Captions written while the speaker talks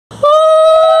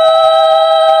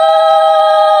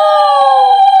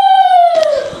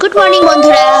Morning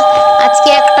বন্ধুরা, আজকে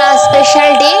একটা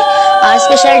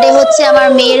স্পেশাল ডে হচ্ছে আমার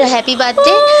মেয়ের হ্যাপি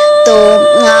বার্থডে। তো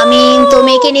আমি তো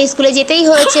মেয়েকে নিয়ে স্কুলে যেতেই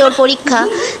হয়েছে, ওর পরীক্ষা।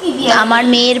 আমার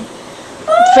মেয়ের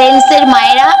ফ্রেন্ডসের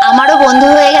মায়েরা আমারও বন্ধু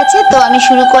হয়ে গেছে, তো আমি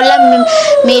শুরু করলাম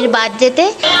মেয়ের বার্থডেতে।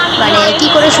 মানে কি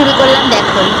করে শুরু করলাম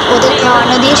দেখো, ওদের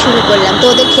খাওয়ানো দিয়ে শুরু করলাম। তো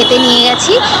ওদের খেতে নিয়ে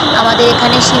গেছি, আমাদের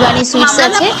এখানে শিবানী সুইটস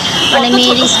আছে, মানে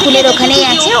মেয়ের স্কুলের ওখানেই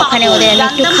আছে, ওখানে ওদের আমি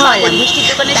একটু খাওয়ালাম।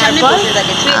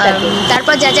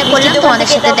 তারপর যা যা করলাম তোমাদের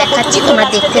সাথে দেখাচ্ছি, তোমরা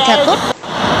দেখতে থাকো।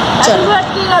 চলো।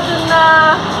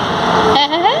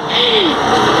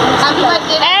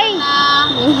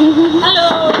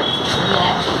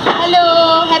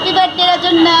 Happy birthday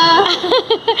Rajanna.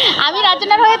 আমি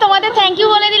রাজন্নার হয়ে তোমাদের থ্যাংক ইউ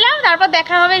বলে দিলাম, তারপর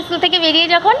দেখা হবে স্কুল থেকে বেরিয়ে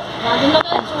যখন।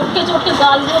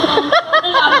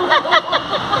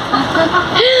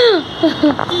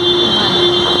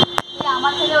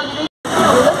 আমার থেকে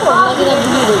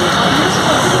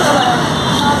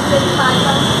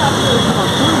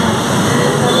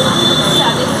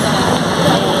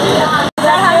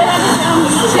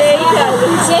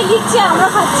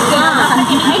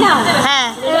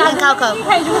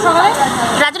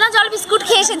রাজনা জল বিস্কুট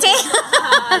খেয়ে এসেছে।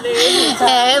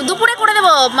 দুপুরে করে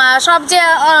দেবো সব, যে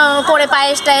করে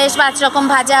পায়েস টায়েস 5 রকম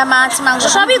ভাজা, মাছ মাংস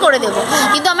সবই করে দেবো,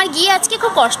 কিন্তু আমার গিয়ে আজকে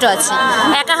খুব কষ্ট আছে,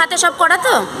 একা হাতে সব করা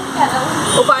তো।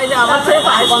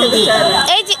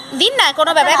 এই যে দিন না,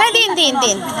 কোনো ব্যাপার, এখানে দিন দিন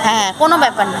দিন, হ্যাঁ কোনো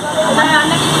ব্যাপার না।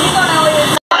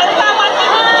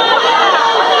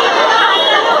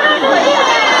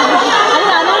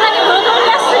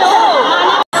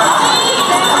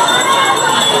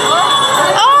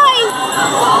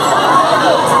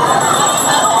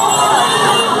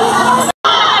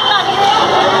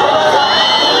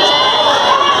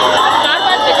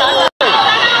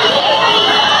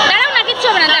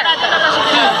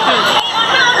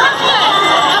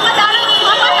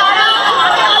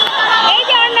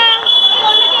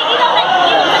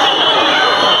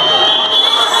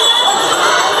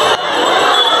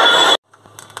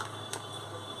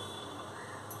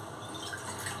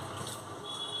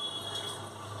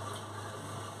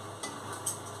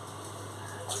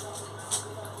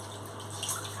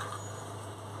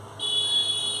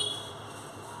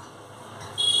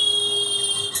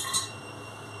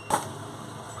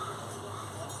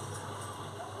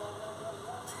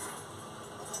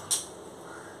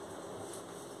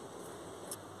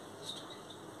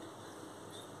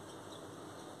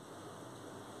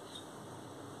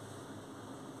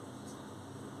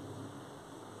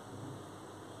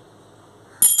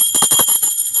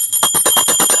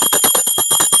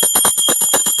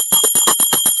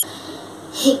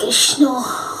 হে কৃষ্ণ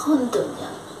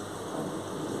অন্তর্যামী।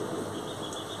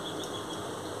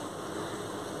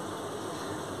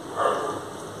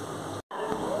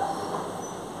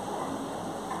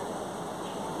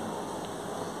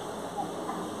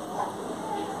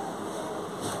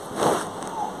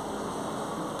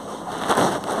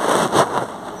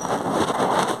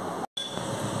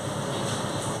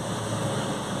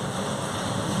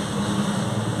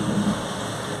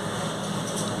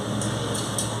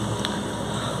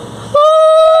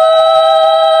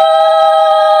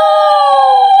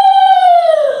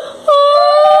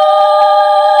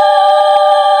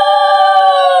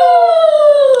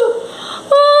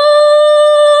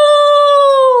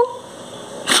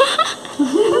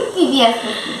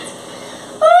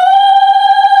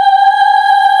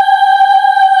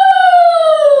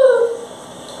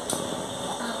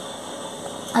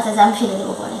 আচ্ছা আমি ফেলে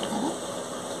দেবো পরে।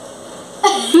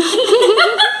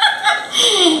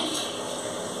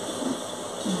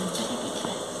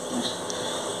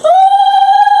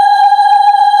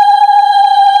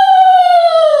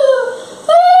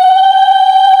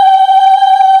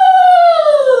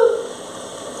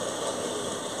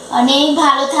 অনেক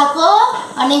ভালো থাকো,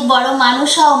 অনেক বড়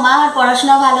মানুষ হও মা, আর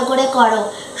পড়াশোনা ভালো করে করো,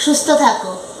 সুস্থ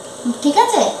থাকো, ঠিক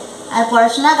আছে? আর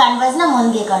পড়াশোনা গান বাজনা মন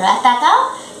দিয়ে করো। আর তাকাও,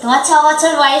 তোমার 6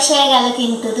 বছর বয়স হয়ে গেল,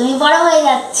 কিন্তু তুমি বড় হয়ে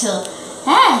যাচ্ছ।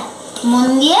 হ্যাঁ, মন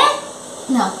দিয়ে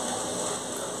নাও,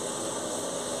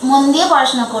 মন দিয়ে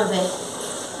পড়াশোনা করবে।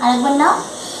 আরেকবার নাও,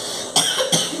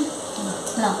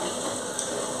 নাও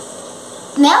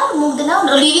নাও, মুখ দিয়ে নাও।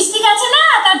 লিপস্টিক আছে না,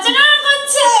 তার জন্য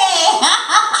করছে,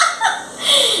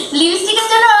 লিপস্টিকের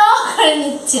জন্য করে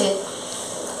নিচ্ছে।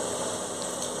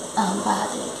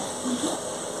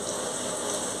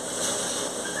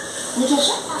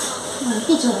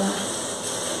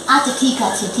 আচ্ছা ঠিক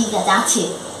আছে ঠিক আছে আছে।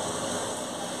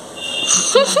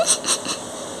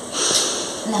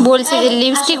 বলছে যে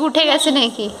লিপস্টিক উঠে গেছে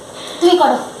নাকি? তুমি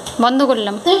করো। বন্ধ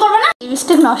করলাম। তুমি করবে না?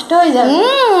 লিপস্টিক নষ্ট হয়ে যাবে।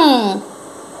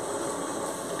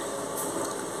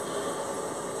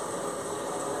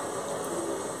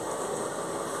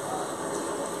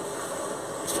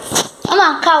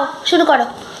 খাও, শুরু করো।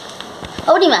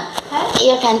 ও রিমা,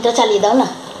 এবার ফ্যানটা চালিয়ে দাও না,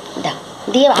 দাও,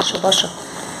 দিয়ে আসো, বসো,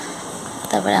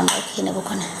 তারপরে আমরা খেয়ে নেবো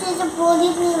ওখানে।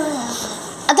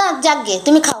 আচ্ছা যাকগে,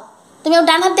 তুমি খাও, তুমি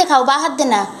ডান হাত দিয়ে খাও, বা হাত দিয়ে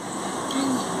না।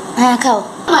 হ্যাঁ খাও।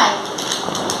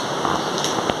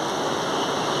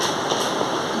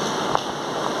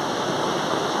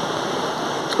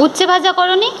 উচ্ছে ভাজা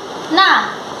করনি? না,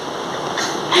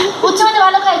 উচ্ছে ভাজা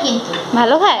ভালো খায় কিন্তু।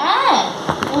 ভালো খায়? হ্যাঁ,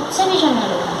 উচ্ছে ভীষণ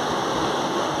ভালো খায়।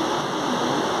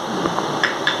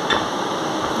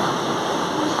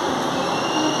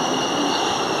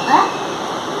 হ্যাঁ,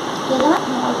 কে দেবে?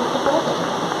 অল্প একটু করে দেবে।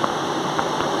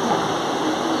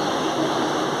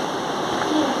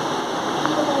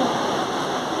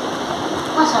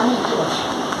 মা সামনে একটু বসো।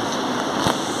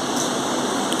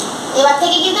 এবার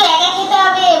থেকে কিন্তু একা খেতে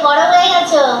হবে, বড় হয়ে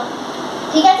গেছো,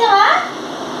 ঠিক আছে মা?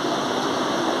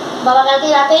 বাবা কালকে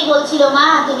রাতেই বলছিল, মা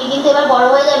তুমি কিন্তু এবার বড়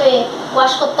হয়ে যাবে,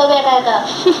 ওয়াশ করতে হবে একা একা।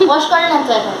 ওয়াশ করে না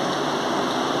তো একা।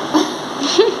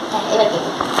 হ্যাঁ, এবার কে?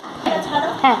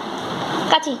 হ্যাঁ,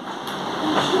 কাচি।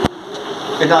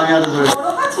 এটা আমি আরো ধরে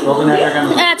তখন একা কেন?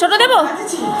 হ্যাঁ, ছোট দেবো?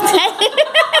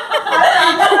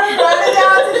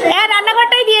 হ্যাঁ,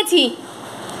 রান্নাঘরটাই দিয়েছি,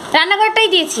 রান্নাঘরটাই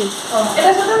দিয়েছি।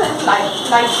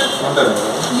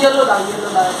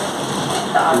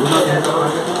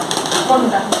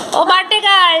 ও বার্থডে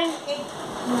গার্ল।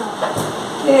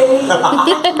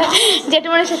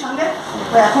 জেঠুমনির সাথে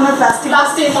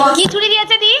কি চুড়ি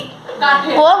দিয়েছে দি?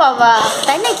 ও বাবা,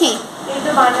 তাই নাকি?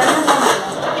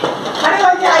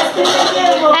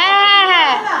 হ্যাঁ হ্যাঁ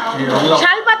হ্যাঁ,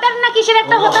 শাল পাতার না কিসের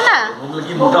একটা হতো না? ওগুলো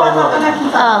কি মোটা হবে?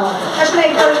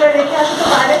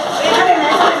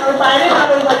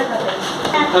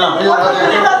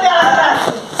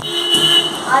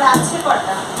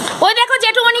 ওই দেখো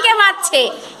জেঠুমনিকে মারছে।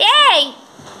 এই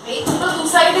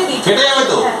ফেটে যাবে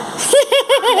তো।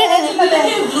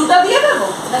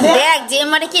 দেখ যে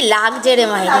মানে কি লাগছে রে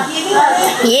মাইরি,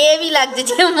 হেভি লাগছে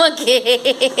জেম্মাকে।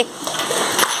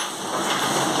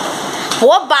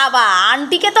 ও বাবা,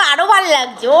 আন্টিকে তো আরো ভালো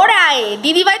লাগছে। ওরাই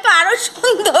দিদিভাই তো আরো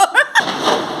সুন্দর।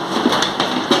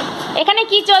 এখানে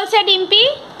কি চলছে ডিম্পি?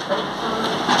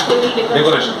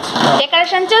 ডেকোরেশন।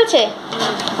 ডেকোরেশন চলছে।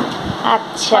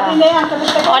 আচ্ছা,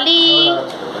 অলি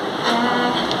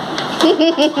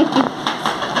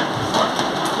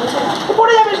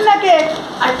উপরে যাবে না কেক?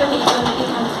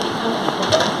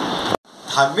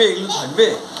 থাকবে, এগুলো থাকবে।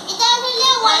 এটা আসলে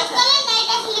হোয়াইট কালার না,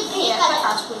 এটা আসলে গ্রে কালার।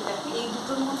 কাজ করে দেখো, এই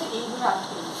দুটোর মধ্যে এইগুলো আট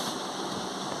করে দিই।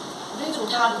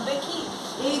 থাকবে কি?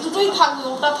 এই দুটোই থাকবে,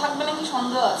 ওটা থাকবে নাকি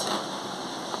সন্দেহ আছে।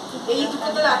 এই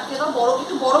দুটোতে আটকে দাও, বড়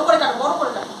একটু বড় করে কাটো, বড়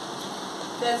করে কাটো।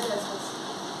 ব্যাস ব্যাস ব্যাস।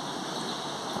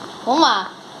 ওমা,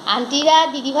 আন্টিরা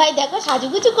দিদিভাই দেখো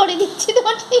সাজুগুজু করে দিচ্ছে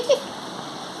তোমাকে।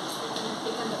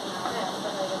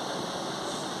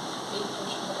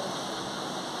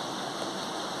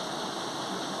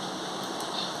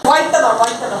 হোয়াইটটা দাও,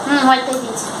 হোয়াইটটা দাও। হোয়াইটটাই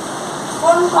দিয়েছি।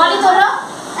 কোন অলি ধরো,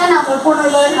 এই নাও। তোর ফোন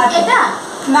ওইভাবে কাটে। এটা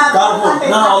না, কার ফোন?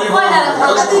 না, অলি ফোন।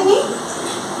 কাটাতে নি।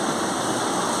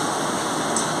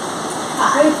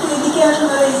 আরেকটু এদিকে আসো,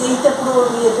 না এইটা পুরো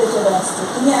ইয়েতে চলে আসছে।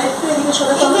 তুমি আরেকটু এদিকে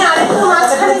সরে যাও। তুমি আরেকটু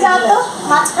মাঝখানে যাও তো,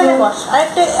 মাঝখানে বস।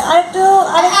 আরেকটু আরেকটু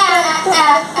আরেকটু আরেকটু।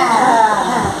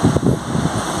 হ্যাঁ।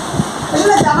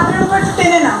 আসলে জামাটার উপর একটু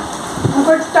টেনে নাও।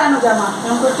 উপর একটু টানো জামা,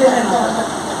 উপর টেনে নাও।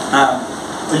 হ্যাঁ,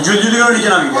 ওই জুলজুলি করে নিচে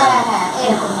নামি। হ্যাঁ হ্যাঁ,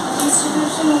 এরকম।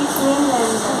 Distribution is main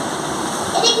lander.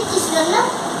 এটা কি ছিল না?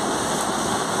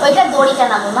 ওইটা দড়ি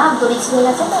টানাবো না, দড়ি ছিঁড়ে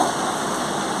গেছে তো।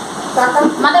 টাকা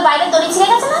আমাদের বাইরে দড়ি ছিঁড়ে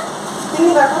গেছে না?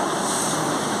 তিনি টাকা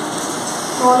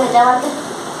বলে যাওয়ার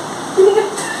তিনি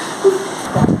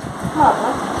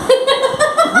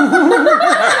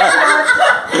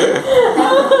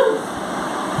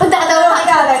দাদাও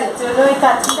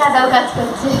দাদাও কাজ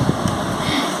করছে।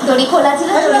 দড়ি খোলা ছিল।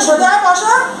 সোজা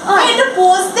বসো, একটু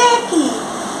পোজ দে কি।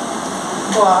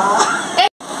 বাহ,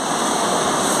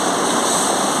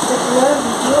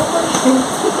 ভিডিও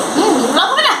ব্লগ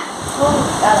হবে না?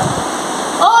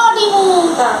 ও ডিমু,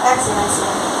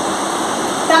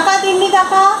 টাকা দিননি,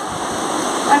 টাকা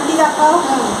আন্টি টাকাও।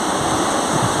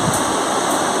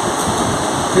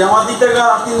 তুই আমার দিক থেকে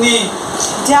আর তিননি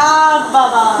যাক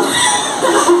বাবা,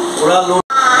 ওরা লোক।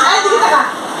 এদিকে টাকা।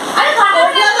 আরে ফাটা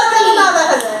না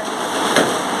দেখা যায়।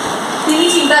 তিনি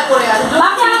চিন্তা করে আছে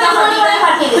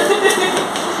ফাটিয়ে দেবে।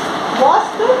 বস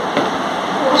তুই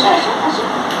আসো আসো আসো।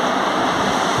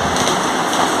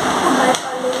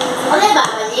 ওরে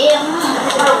বাবা রে,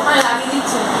 ওখানে লাগিয়ে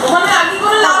দিচ্ছে। ওখানে লাগিয়ে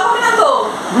করে লাভ হবে না তো।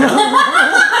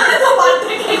 তো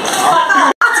বাড়তে কেক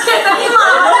আজকে এটা কি মা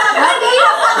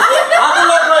হাতে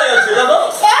লক হয়ে গেছে, দেখো।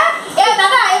 এ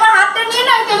দাদা, এবার হাতটা নিয়ে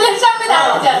না টেবিলের সামনে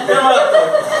দাঁড়িয়ে যান।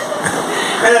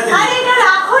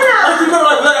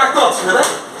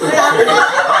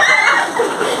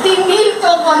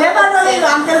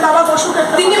 বসুক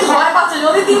একটা তিনি ভয় পাচ্ছে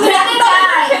যদি তিনি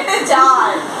খেতে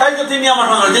যায় এই তো তিনি আমার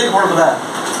সঙ্গে যেতে পড়ো কোথায়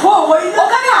ও ওই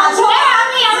ওখানে আসো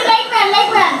আমি লাইক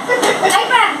ম্যান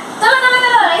চলো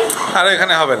আর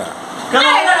এখানে হবে না কেন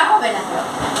এটা হবে না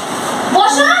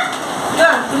বসো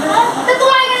তো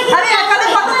তোমার এখানে আরে এখানে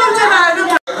ফটো তুলছে না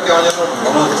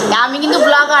আমি কিন্তু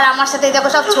ব্লগার, আমার সাথে দেখো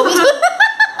সব ছবি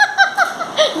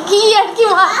কি আর কি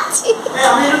মারছি। এই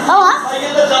আমি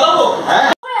সাইকেলটা চালাবো হ্যাঁ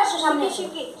আসো সামনে এসো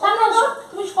সামনে আসো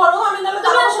তুমি সরো আমি নালে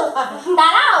তুমি আসো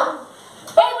দাঁড়াও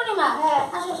এই পূর্ণিমা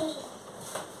আসো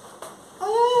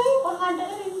কোন গানটা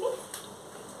রে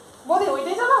বলি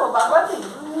ওইটাই চালাবো বারবার দিই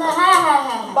হ্যাঁ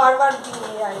বারবার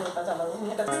দিয়ে আই ওটা চালাবো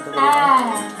এটা হ্যাঁ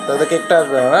তাতে কেকটা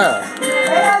আসবে না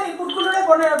এই আলি পুটকুলরে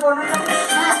বনে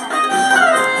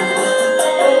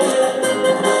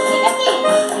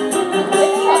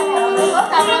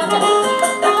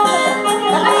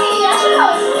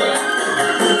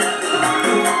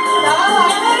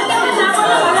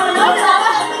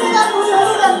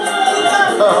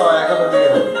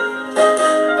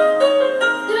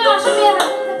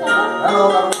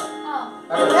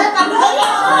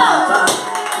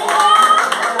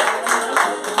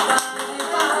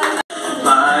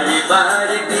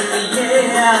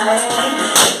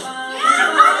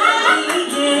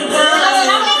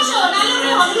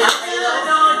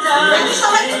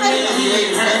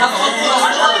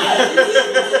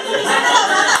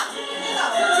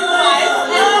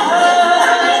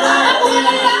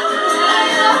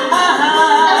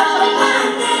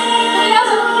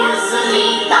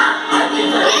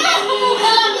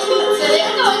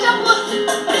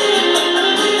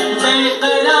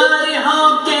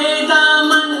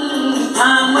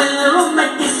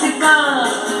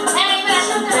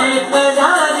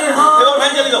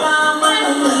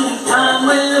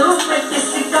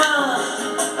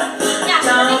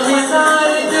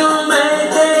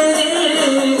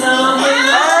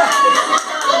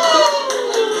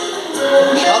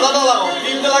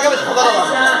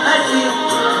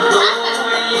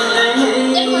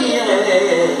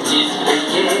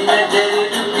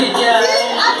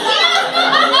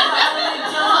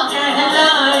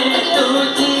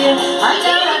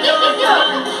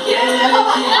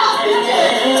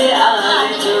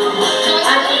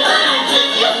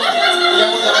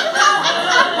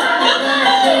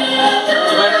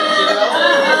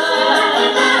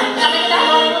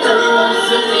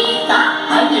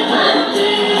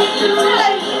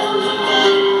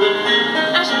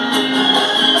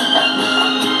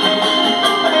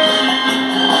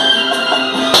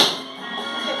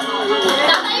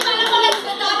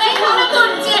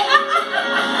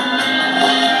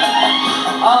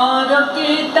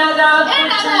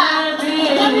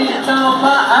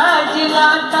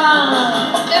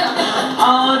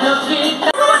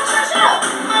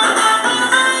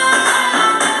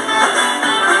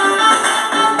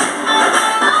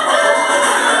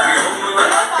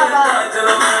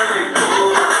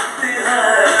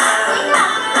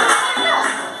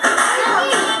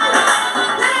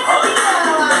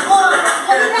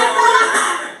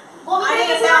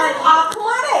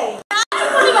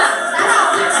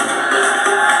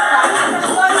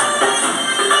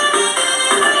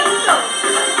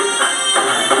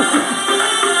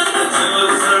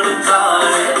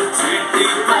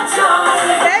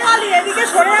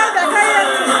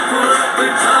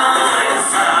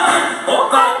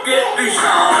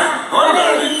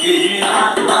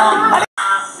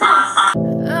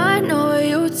I know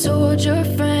you told your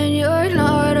friend you're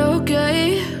not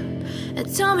okay,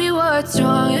 and tell me what's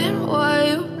wrong and why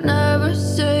you never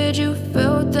said you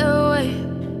felt that way.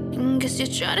 And guess you're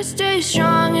trying to stay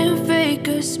strong and fake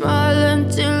a smile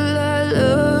until I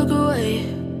look away.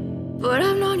 But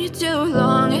I've known you too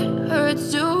long, it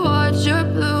hurts to watch your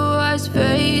blue eyes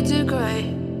fade to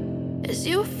gray as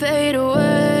you fade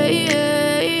away,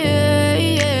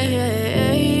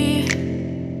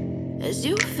 as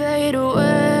you fade away.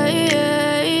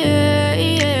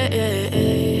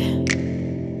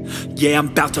 Yeah, I'm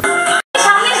about to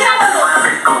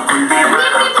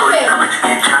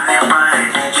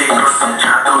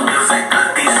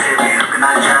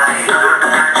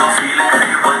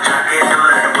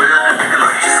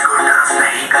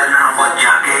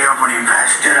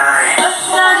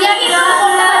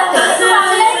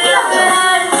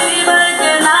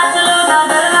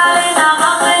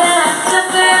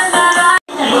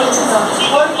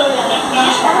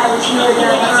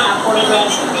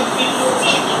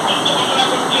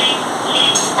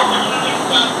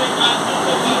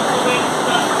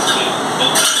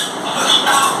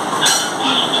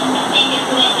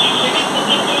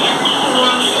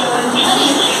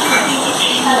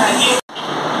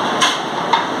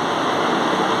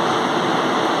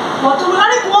কতগুলো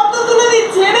আরে কত তুলে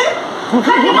দিচ্ছে রে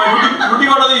রুটি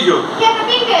কটা দিয়েছো? কে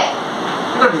তিনটে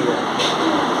এটা ঠিক আছে।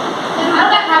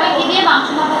 ওটা খাবে কি দিয়ে মাংস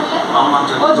না থাকলে আমার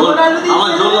ও ঝোল আলু দিয়েছে।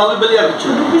 আমার ঝোল হবে বলে আর কিছু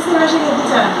না। 2 পিসের বেশি খেতে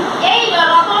চায় না। এই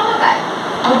রকম তো তাই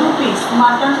ও 2 পিস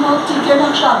মাটন হোক চিকেন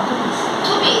হোক সব 2 পিস।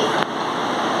 তুমি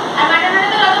আর মাটন হলে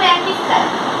তো রকম এক পিস খায়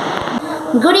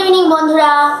গুড ইভিনিং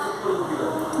বন্ধুরা।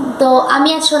 তো আমি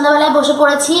আজ সন্ধ্যাবেলায় বসে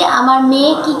পড়েছি আমার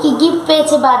মেয়ে কি কি গিফট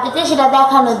পেয়েছে বার্থডেতে সেটা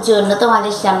দেখানোর জন্য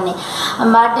তোমাদের সামনে।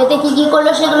 বার্থডেতে কি কি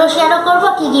করলো সেগুলো শেয়ারও করবো,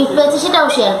 কি গিফট পেয়েছে সেটাও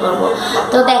শেয়ার করব।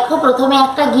 তো দেখো প্রথমে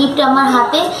একটা গিফট আমার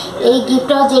হাতে, এই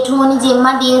গিফটটাও জেঠুমণি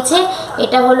জেম্মা দিয়েছে।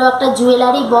 এটা হলো একটা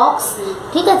জুয়েলারি বক্স,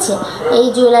 ঠিক আছে। এই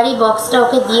জুয়েলারি বক্সটা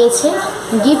ওকে দিয়েছে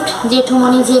গিফট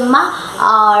জেঠুমণি জেম্মা।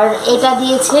 আর এটা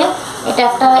দিয়েছে,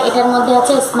 এটার মধ্যে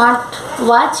আছে স্মার্ট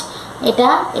ওয়াচ।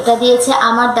 এটা দিয়েছে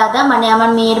আমার দাদা, মানে আমার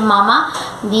মেয়ের মামা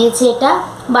দিয়েছে। এটা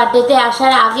বার্থডেতে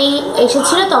আসার আগেই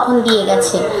এসেছিল, তখন দিয়ে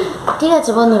গেছে, ঠিক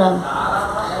আছে বন্ধুরা।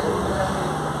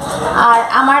 আর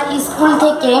আমার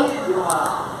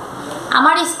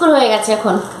স্কুল হয়ে গেছে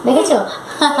এখন, দেখেছো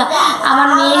আমার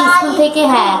মেয়ের স্কুল থেকে,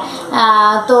 হ্যাঁ।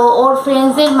 তো ওর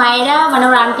ফ্রেন্ডসদের মায়েরা, মানে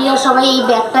ওর আন্টিরা সবাই এই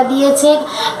ব্যাগটা দিয়েছে,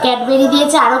 ক্যাডবেরি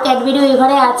দিয়েছে, আরও ক্যাডবেরি ওই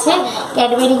ঘরে আছে,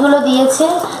 ক্যাডবেরিগুলো দিয়েছে।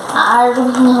 আর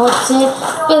হচ্ছে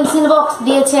পেন্সিল বক্স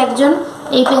দিয়েছে একজন,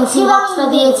 এই পেন্সিল বক্সটা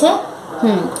দিয়েছে,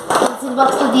 পেন্সিল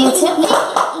বক্সটা দিয়েছে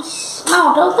না,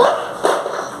 ওটাও তো।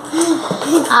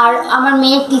 আর আমার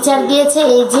মেয়ের টিচার দিয়েছে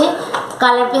এই যে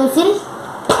কালার পেন্সিল,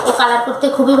 ও কালার করতে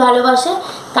খুবই ভালোবাসে,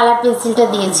 কালার পেন্সিলটা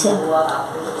দিয়েছে।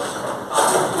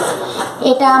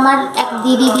 এটা আমার এক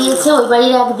দিদি দিয়েছে, ওই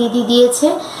বাড়ির এক দিদি দিয়েছে।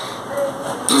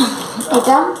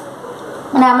 এটা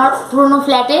মানে আমার পুরনো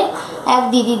ফ্ল্যাটে এক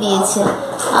দিদি দিয়েছে।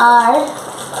 আর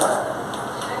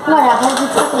আমার রাখার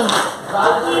ভিতরে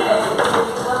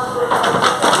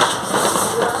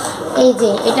এই যে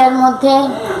এটার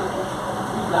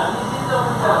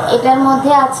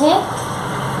মধ্যে আছে,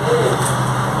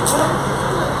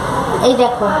 এই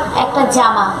দেখো একটা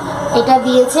জামা, এটা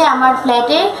দিয়েছে আমার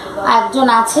ফ্ল্যাটে একজন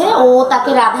আছে, ও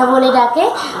তাকে রাধা বলে ডাকে,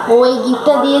 ও এই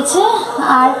গিফটটা দিয়েছে।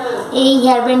 আর এই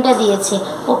হেয়ারব্যান্ডটা দিয়েছে,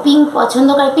 ও পিঙ্ক পছন্দ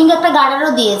করে, পিঙ্ক একটা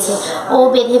গার্ডারও দিয়েছে, ও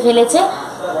বেঁধে ফেলেছে।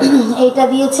 এইটা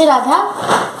দিয়েছে রাধা।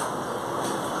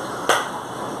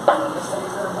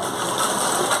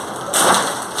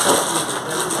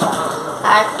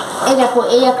 আর এই দেখো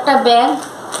এই একটা ব্যাগ,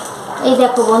 এই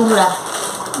দেখো বন্ধুরা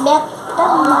ব্যাগটা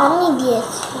মামি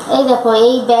দিয়েছে, এই দেখো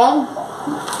এই ব্যাগ,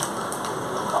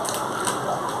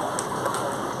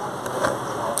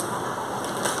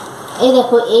 এই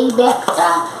দেখো এই ব্যাগটা,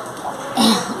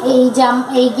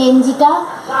 এই গেঞ্জিটা,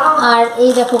 আর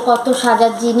এই দেখো কত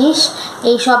সাজার জিনিস,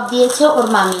 এই সব দিয়েছে ওর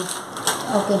মামি,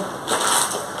 ওকে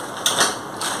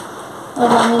ওর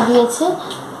মামি দিয়েছে।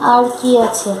 আর কি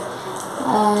আছে,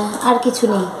 আর কিছু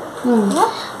নেই,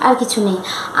 আর কিছু নেই।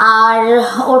 আর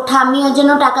ওর ঠাম্মি ওর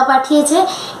জন্য টাকা পাঠিয়েছে,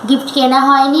 গিফট কেনা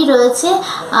হয়নি রয়েছে।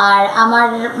 আর আমার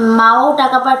মাও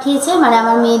টাকা পাঠিয়েছে, মানে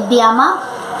আমার মেয়ের দিয়া মা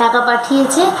টাকা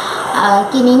পাঠিয়েছে,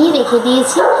 কিনিনি, রেখে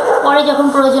দিয়েছি, পরে যখন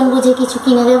প্রয়োজন বুঝে কিছু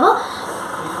কিনে দেব।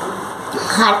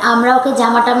 আর আমরা ওকে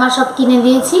জামা টামা সব কিনে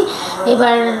দিয়েছি,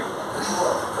 এবার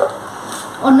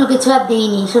অন্য কিছু আর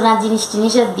দিইনি, সোনার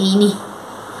জিনিস আর দিইনি।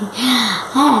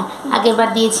 হ্যাঁ আগের বার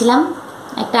দিয়েছিলাম,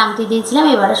 একটা আংটি দিয়েছিলাম,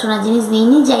 এবারে সোনার জিনিস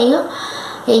দিইনি। যাই হোক,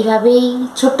 এইভাবেই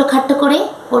ছোট্টখাট্টো করে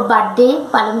ওর বার্থডে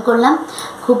পালন করলাম,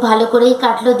 খুব ভালো করেই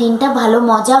কাটলো দিনটা, ভালো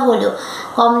মজা হলো,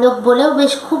 কম লোক বলেও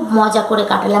বেশ খুব মজা করে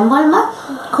কাটালাম, বল মা?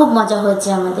 খুব মজা হয়েছে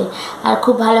আমাদের, আর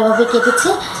খুব ভালোভাবে কেটেছে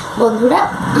বন্ধুরা।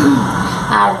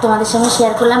 আর তোমাদের সঙ্গে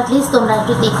শেয়ার করলাম, প্লিজ তোমরা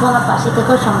একটু দেখো, আমার পাশে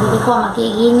থেকো, সঙ্গে দেখো, আমাকে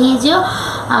এগিয়ে নিয়ে যেও,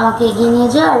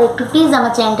 আর একটু প্লিজ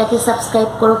আমার চ্যানেলটাকে সাবস্ক্রাইব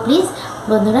করো প্লিজ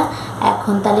বন্ধুরা।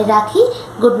 এখন তাহলে রাখি,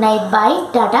 গুড নাইট, বাই,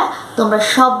 টাটা। তোমরা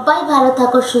সবাই ভালো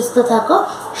থাকো, সুস্থ থাকো,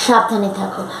 সাবধানে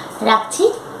থাকো, রাখছি।